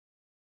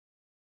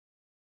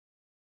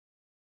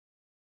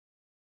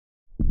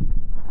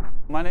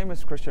My name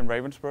is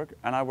Ravnsborg,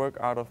 and I work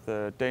out of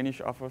the Danish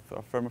office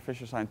of Thermo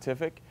Fisher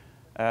Scientific.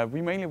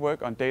 We mainly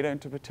work on data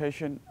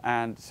interpretation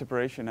and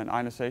separation and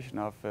ionization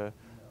of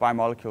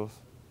biomolecules.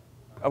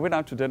 I went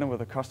out to dinner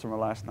with a customer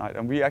last night,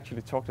 and we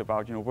actually talked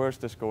about, where is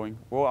this going?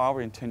 Where are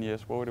we in 10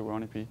 years? Where do we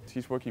want to be?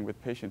 He's working with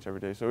patients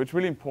every day, so it's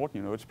really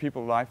important, it's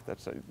people's life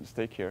that's at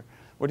stake here.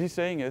 What he's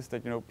saying is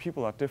that,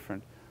 people are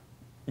different.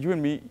 You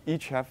and me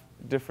each have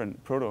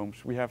different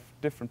proteomes. We have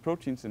different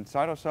proteins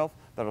inside ourselves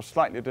that are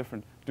slightly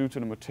different due to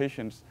the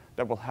mutations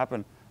that will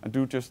happen and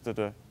due just to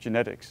the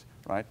genetics,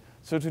 right?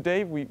 So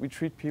today we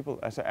treat people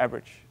as an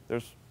average.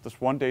 There's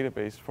one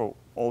database for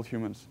all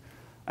humans.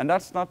 And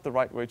that's not the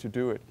right way to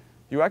do it.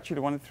 You actually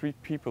want to treat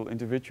people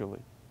individually,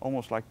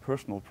 almost like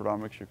personal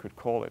proteomics, you could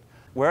call it.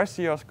 Where I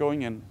see us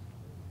going in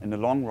the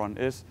long run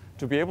is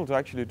to be able to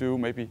actually do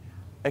maybe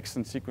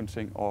exon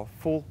sequencing or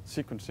full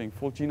sequencing,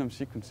 full genome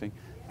sequencing,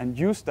 and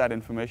use that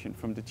information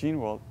from the gene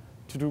world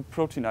to do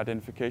protein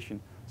identification.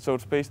 So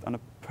it's based on a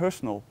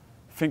personal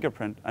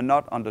fingerprint and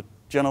not on the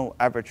general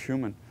average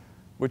human,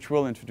 which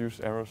will introduce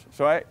errors.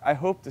 So I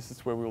hope this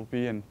is where we'll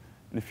be in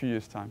a few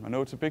years' time. I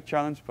know it's a big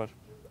challenge, but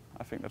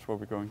I think that's where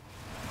we're going.